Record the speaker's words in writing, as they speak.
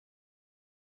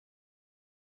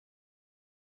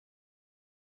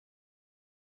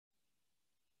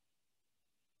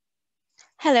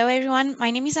Hello everyone, my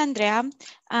name is Andrea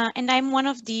and I'm one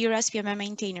of the Rust-vmm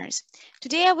maintainers.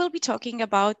 Today I will be talking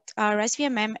about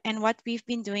Rust-vmm and what we've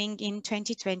been doing in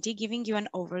 2020, giving you an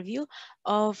overview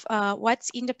of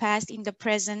what's in the past, in the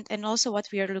present, and also what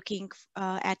we are looking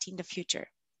at in the future.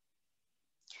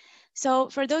 So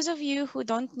for those of you who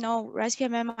don't know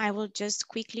Rust-vmm, I will just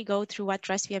quickly go through what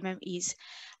Rust-vmm is.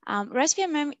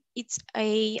 Rust-vmm, it's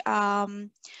a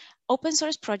open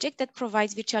source project that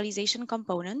provides virtualization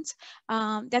components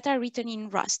that are written in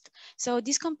Rust. So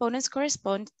these components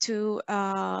correspond to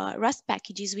Rust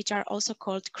packages, which are also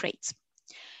called crates.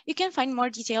 You can find more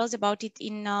details about it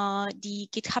in the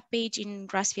GitHub page in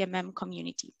Rust-vmm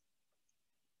community.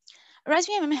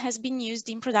 Rust-vmm has been used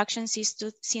in production since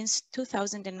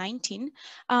 2019,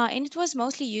 and it was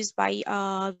mostly used by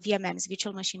VMMs,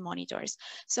 virtual machine monitors.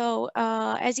 So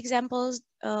as examples,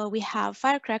 we have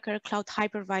Firecracker, Cloud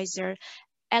Hypervisor,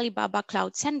 Alibaba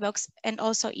Cloud Sandbox, and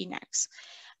also Emacs.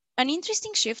 An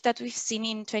interesting shift that we've seen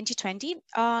in 2020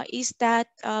 is that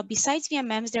besides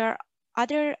VMMs, there are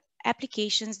other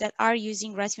applications that are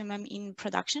using Rust-vmm in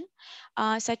production,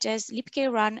 such as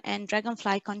libkrun and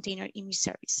Dragonfly Container Image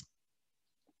Service.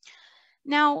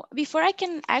 Now, before I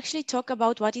can actually talk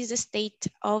about what is the state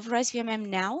of Rust-vmm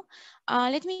now,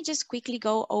 let me just quickly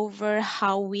go over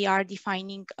how we are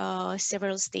defining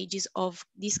several stages of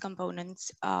these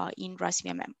components in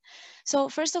Rust-vmm. So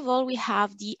first of all, we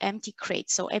have the empty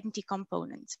crates, so empty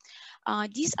components.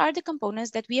 These are the components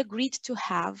that we agreed to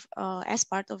have as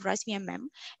part of Rust-vmm,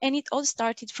 and it all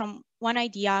started from one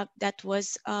idea that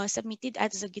was submitted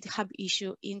as a GitHub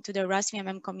issue into the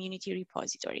Rust-vmm community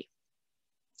repository.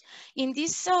 In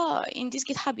this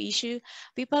GitHub issue,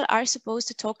 people are supposed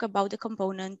to talk about the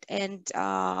component and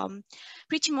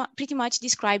pretty much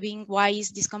describing why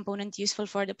is this component useful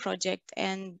for the project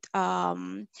and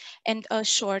a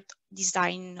short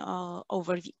design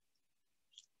overview.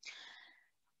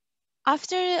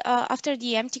 After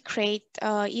the empty crate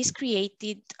is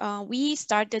created, we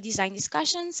start the design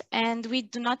discussions, and we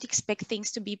do not expect things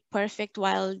to be perfect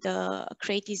while the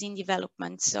crate is in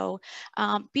development. So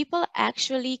people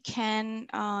actually can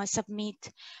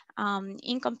submit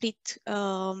incomplete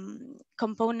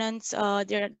components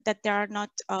that they are not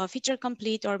feature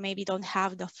complete, or maybe don't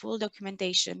have the full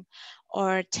documentation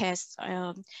or tests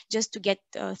just to get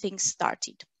things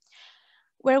started.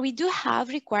 Where we do have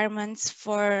requirements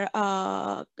for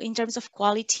in terms of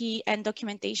quality and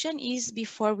documentation is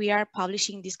before we are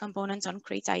publishing these components on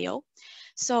Crates.io.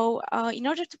 So in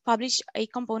order to publish a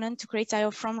component to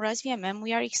Crates.io from Rust-vmm,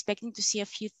 we are expecting to see a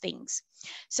few things.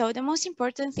 So the most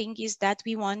important thing is that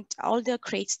we want all the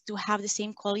crates to have the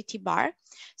same quality bar.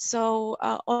 So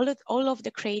all of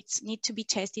the crates need to be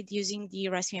tested using the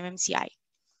Rust-vmm CI.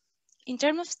 In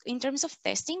terms of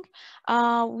testing,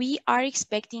 we are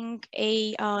expecting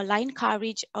a line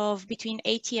coverage of between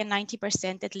 80 and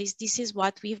 90%. At least this is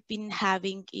what we've been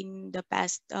having in the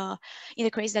past in the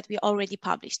crates that we already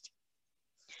published.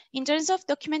 In terms of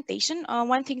documentation,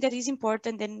 one thing that is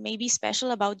important and maybe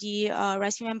special about the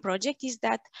Rust-vmm project is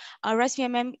that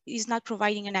Rust-vmm is not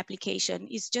providing an application.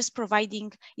 It's just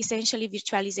providing essentially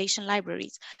virtualization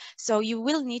libraries. So you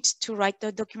will need to write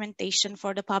the documentation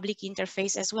for the public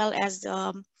interface as well as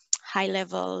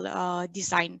high-level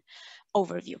design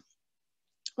overview.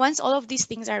 Once all of these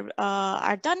things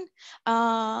are done,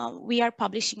 we are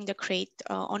publishing the crate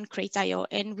on Crates.io,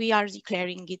 and we are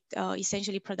declaring it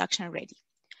essentially production ready.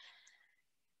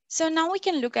 So now we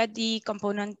can look at the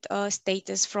component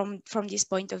status from this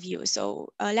point of view.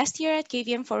 So last year at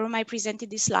KVM Forum, I presented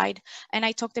this slide and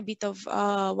I talked a bit of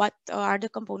what are the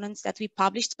components that we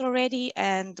published already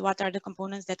and what are the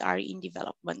components that are in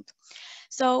development.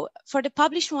 So for the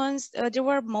published ones, there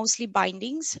were mostly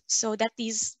bindings. So that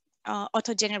is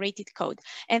auto-generated code.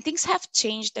 And things have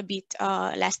changed a bit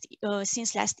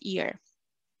since last year.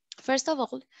 First of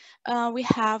all, we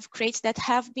have crates that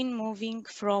have been moving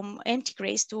from empty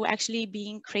crates to actually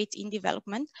being crates in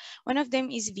development. One of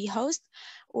them is vhost,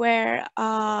 where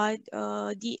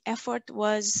the effort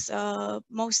was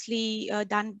mostly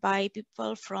done by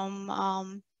people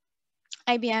from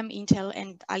IBM, Intel,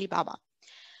 and Alibaba.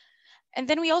 And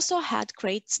then we also had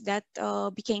crates that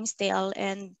became stale,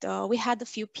 and we had a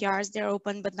few PRs there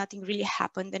open, but nothing really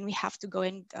happened. And we have to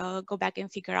go back and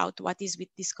figure out what is with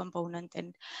this component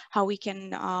and how we can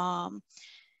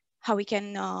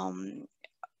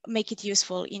make it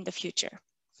useful in the future.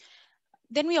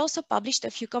 Then we also published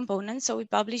a few components. So we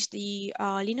published the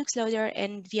Linux loader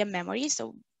and VM memory.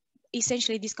 So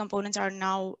essentially, these components are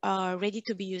now ready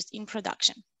to be used in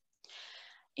production.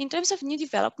 In terms of new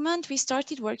development, we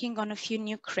started working on a few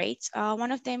new crates.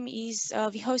 One of them is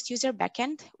the host user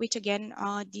backend, which again,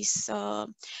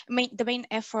 the main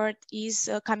effort is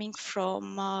coming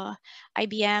from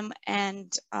IBM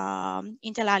and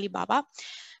Intel Alibaba.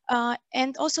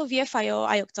 And also VFIO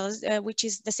ioctls, which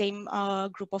is the same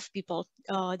group of people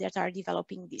that are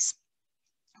developing this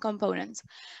components.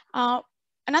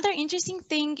 Another interesting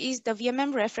thing is the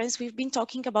VMM reference. We've been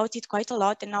talking about it quite a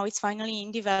lot, and now it's finally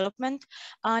in development.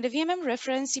 The VMM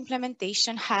reference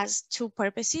implementation has two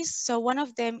purposes. So one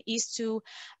of them is to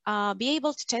be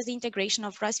able to test the integration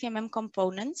of Rust-vmm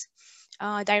components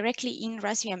directly in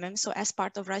Rust-vmm, so as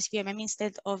part of Rust-vmm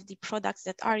instead of the products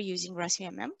that are using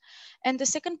Rust-vmm. And the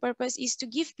second purpose is to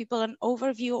give people an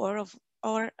overview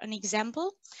or an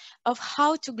example of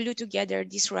how to glue together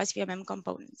these Rust-vmm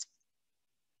components.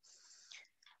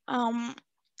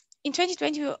 In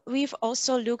 2020, we've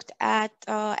also looked at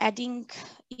adding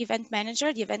event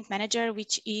manager, the event manager,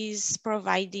 which is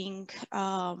providing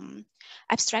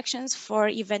abstractions for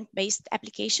event-based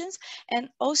applications, and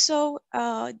also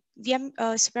VM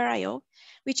SuperIO,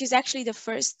 which is actually the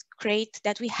first crate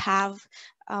that we have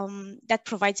that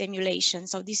provides emulation.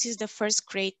 So this is the first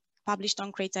crate published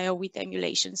on Crate.io with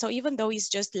emulation. So even though it's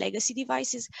just legacy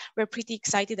devices, we're pretty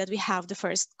excited that we have the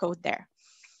first code there.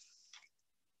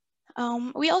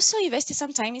 We also invested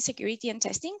some time in security and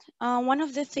testing. One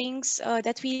of the things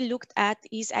that we looked at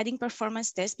is adding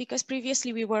performance tests, because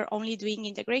previously we were only doing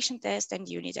integration test and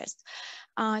unit test.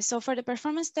 So for the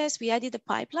performance test, we added a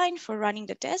pipeline for running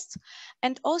the tests,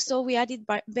 and also we added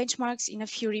benchmarks in a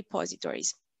few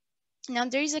repositories. Now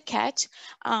there is a catch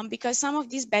because some of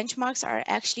these benchmarks are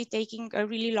actually taking a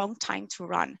really long time to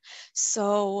run.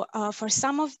 So for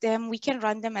some of them, we can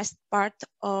run them as part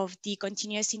of the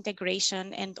continuous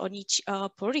integration and on each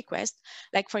pull request,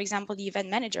 like for example, the event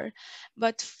manager.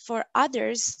 But for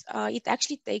others, it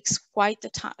actually takes quite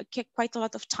a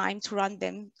lot of time to run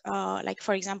them, like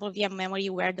for example, via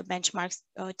memory, where the benchmarks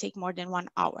take more than 1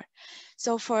 hour.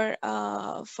 So for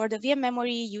the VM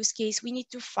memory use case, we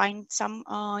need to find some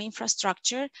infrastructure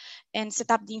and set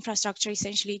up the infrastructure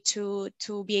essentially to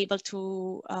be able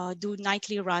to do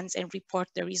nightly runs and report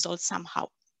the results somehow.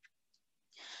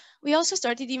 We also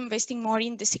started investing more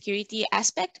in the security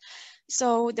aspect.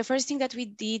 So the first thing that we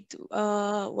did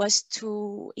was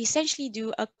to essentially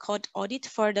do a code audit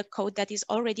for the code that is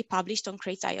already published on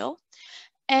Crate.io.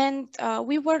 And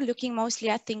we were looking mostly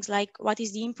at things like what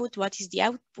is the input, what is the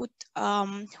output,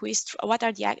 what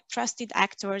are the trusted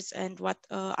actors, and what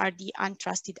are the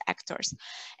untrusted actors.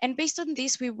 And based on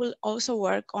this, we will also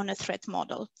work on a threat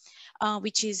model,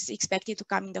 which is expected to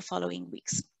come in the following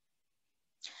weeks.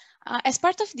 As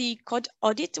part of the code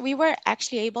audit, we were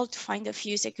actually able to find a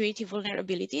few security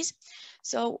vulnerabilities.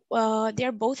 So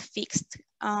they're both fixed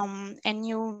and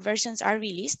new versions are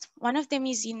released. One of them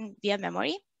is in via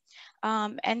memory.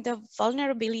 And the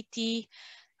vulnerability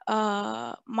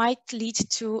might lead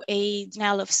to a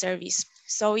denial of service.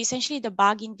 So essentially the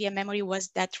bug in VM memory was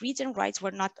that reads and writes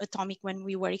were not atomic when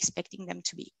we were expecting them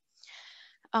to be.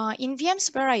 In VM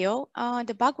SuperIO,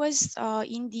 the bug was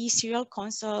in the serial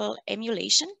console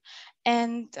emulation,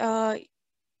 and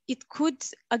it could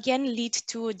again lead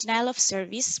to a denial of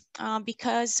service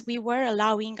because we were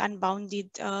allowing unbounded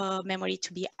memory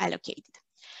to be allocated.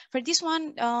 For this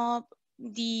one,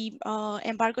 the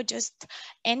embargo just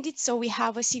ended, so we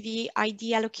have a CVE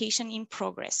ID allocation in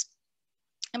progress.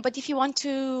 But if you want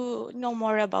to know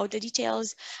more about the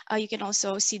details, you can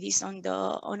also see this on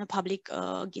a public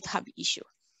GitHub issue.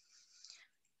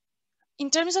 In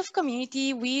terms of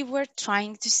community, we were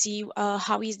trying to see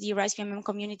how is the Rust-vmm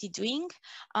community doing.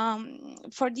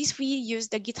 For this, we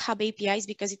used the GitHub APIs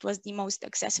because it was the most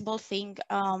accessible thing.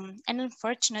 And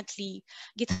unfortunately,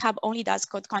 GitHub only does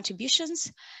code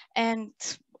contributions. And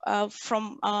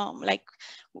from like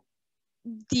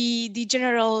the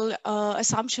general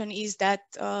assumption is that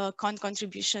code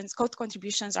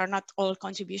contributions are not all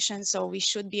contributions. So we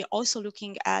should be also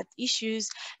looking at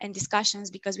issues and discussions,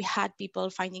 because we had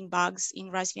people finding bugs in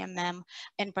Rust-vmm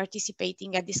and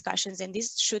participating at discussions, and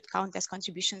this should count as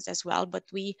contributions as well, but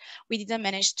we didn't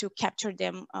manage to capture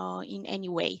them in any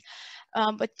way.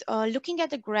 But looking at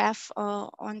the graph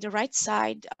on the right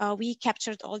side, we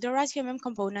captured all the Rust-vmm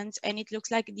components, and it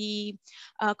looks like the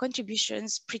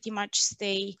contributions pretty much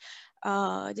stay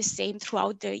the same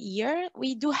throughout the year.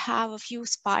 We do have a few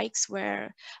spikes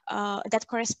where that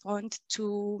correspond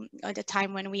to the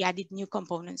time when we added new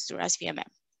components to Rust-vmm.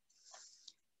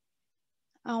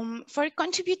 For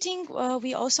contributing,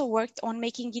 we also worked on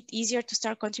making it easier to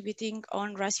start contributing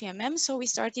on Rust-vmm. So we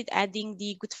started adding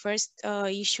the good first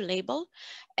issue label,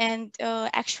 and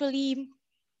actually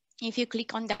If you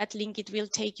click on that link, it will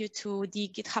take you to the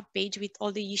GitHub page with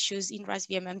all the issues in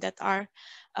Rust-vmm that are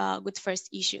good first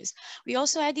issues. We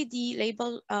also added the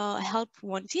label help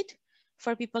wanted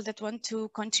for people that want to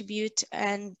contribute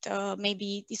and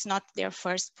maybe it's not their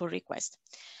first pull request.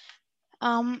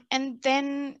 And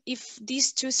then if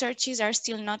these two searches are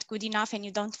still not good enough and you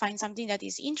don't find something that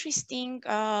is interesting,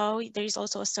 there is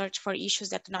also a search for issues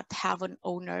that do not have an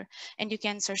owner, and you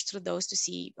can search through those to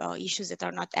see issues that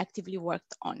are not actively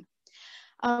worked on.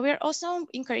 We're also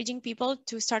encouraging people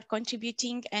to start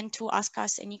contributing and to ask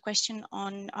us any question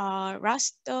on our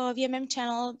Rust VMM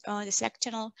channel, the Slack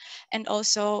channel, and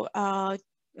also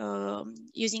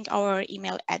using our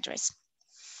email address.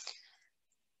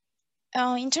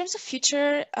 In terms of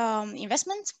future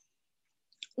investments,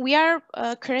 we are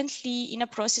currently in a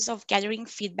process of gathering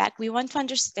feedback. We want to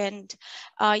understand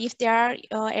if there are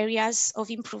areas of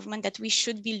improvement that we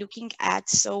should be looking at.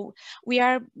 So we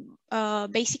are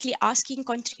basically asking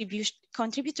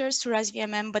contributors to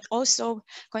Rust-vmm, but also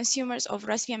consumers of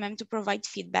Rust-vmm to provide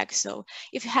feedback. So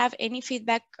if you have any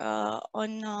feedback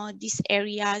on these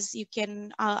areas, you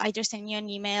can either send me an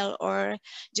email or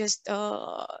just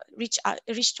reach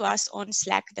to us on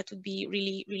Slack. That would be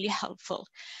really, really helpful.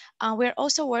 We're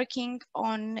also working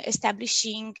on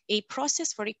establishing a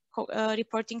process for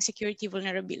reporting security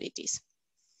vulnerabilities.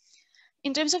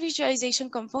 In terms of visualization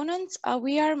components,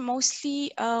 we are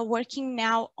mostly working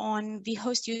now on the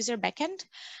host user backend.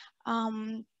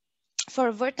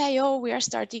 For Vert.io, we are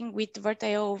starting with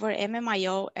Vert.io over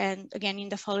MMIO. And again, in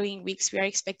the following weeks, we are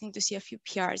expecting to see a few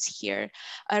PRs here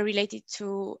related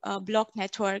to block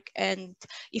network and,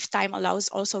 if time allows,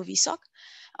 also VSOC.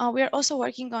 We are also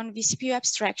working on vCPU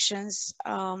abstractions,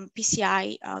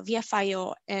 PCI,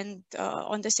 VFIO, and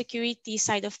on the security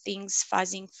side of things,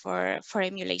 fuzzing for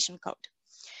emulation code.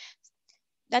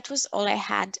 That was all I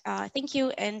had. Thank you,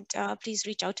 and please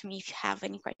reach out to me if you have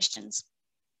any questions.